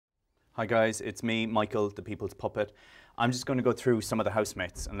Hi guys, it's me, Michael, the People's Puppet. I'm just going to go through some of the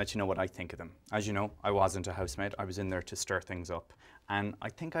housemates and let you know what I think of them. As you know, I wasn't a housemate. I was in there to stir things up. And I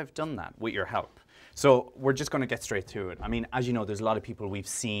think I've done that with your help. So we're just going to get straight to it. I mean, as you know, there's a lot of people we've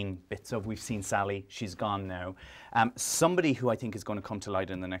seen bits of. We've seen Sally. She's gone now. Somebody who I think is going to come to light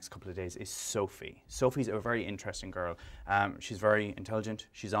in the next couple of days is Sophie. Sophie's a very interesting girl. She's very intelligent.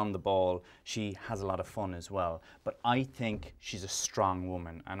 She's on the ball. She has a lot of fun as well. But I think she's a strong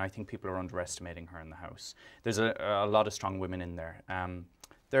woman, and I think people are underestimating her in the house. There's a lot of strong women in there.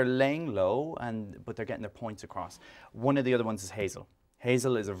 They're laying low, but they're getting their points across. One of the other ones is Hazel.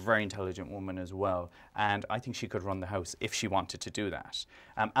 Hazel is a very intelligent woman as well, and I think she could run the house if she wanted to do that.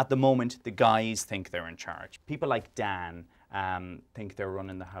 At the moment, the guys think they're in charge. People like Dan think they're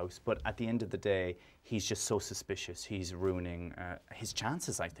running the house, but at the end of the day, he's just so suspicious. He's ruining his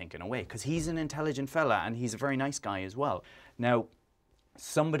chances, I think, in a way, because he's an intelligent fella, and he's a very nice guy as well. Now,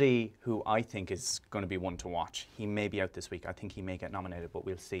 somebody who I think is going to be one to watch, he may be out this week, I think he may get nominated, but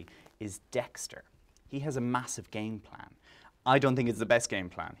we'll see, is Dexter. He has a massive game plan. I don't think it's the best game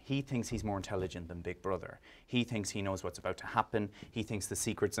plan. He thinks he's more intelligent than Big Brother. He thinks he knows what's about to happen. He thinks the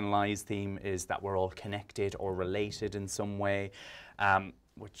secrets and lies theme is that we're all connected or related in some way,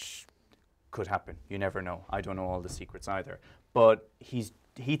 which could happen. You never know. I don't know all the secrets either. But he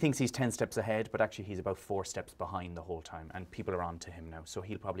thinks he's 10 steps ahead, but actually he's about 4 steps behind the whole time, and people are on to him now, so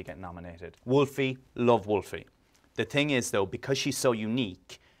he'll probably get nominated. Wolfie, love Wolfie. The thing is, though, because she's so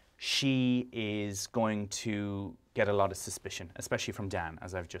unique, she is going to get a lot of suspicion, especially from Dan,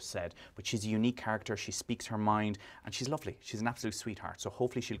 as I've just said. But she's a unique character, she speaks her mind, and she's lovely. She's an absolute sweetheart, so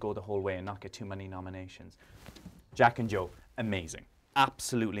hopefully she'll go the whole way and not get too many nominations. Jack and Joe, amazing.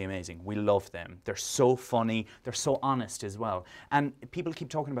 Absolutely amazing. We love them. They're so funny. They're so honest as well. And people keep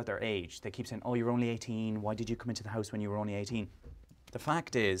talking about their age. They keep saying, oh, you're only 18. Why did you come into the house when you were only 18? The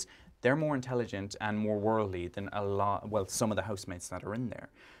fact is, they're more intelligent and more worldly than some of the housemates that are in there.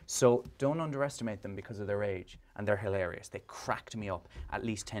 So don't underestimate them because of their age, and they're hilarious. They cracked me up at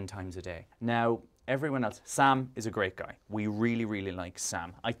least 10 times a day. Now, everyone else, Sam is a great guy. We really, really like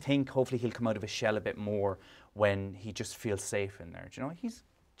Sam. I think hopefully he'll come out of his shell a bit more when he just feels safe in there. Do you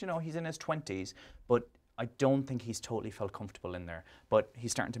know, he's in his 20s, but I don't think he's totally felt comfortable in there. But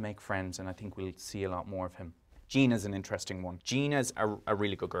he's starting to make friends, and I think we'll see a lot more of him. Gina's an interesting one. Gina's a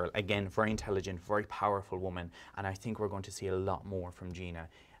really good girl. Again, very intelligent, very powerful woman, and I think we're going to see a lot more from Gina.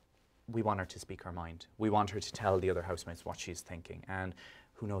 We want her to speak her mind. We want her to tell the other housemates what she's thinking, and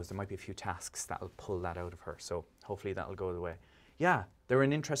who knows, there might be a few tasks that'll pull that out of her, so hopefully that'll go the way. Yeah, they're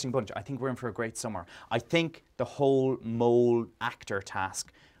an interesting bunch. I think we're in for a great summer. I think the whole mole actor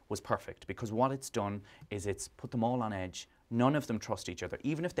task was perfect, because what it's done is it's put them all on edge. None of them trust each other.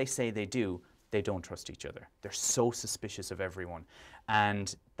 Even if they say they do, they don't trust each other. They're so suspicious of everyone.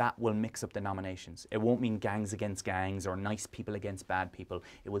 And that will mix up the nominations. It won't mean gangs against gangs or nice people against bad people.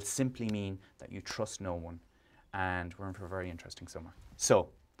 It will simply mean that you trust no one. And we're in for a very interesting summer. So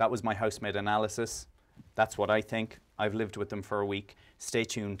that was my housemate analysis. That's what I think. I've lived with them for a week. Stay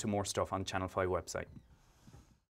tuned to more stuff on Channel 5 website.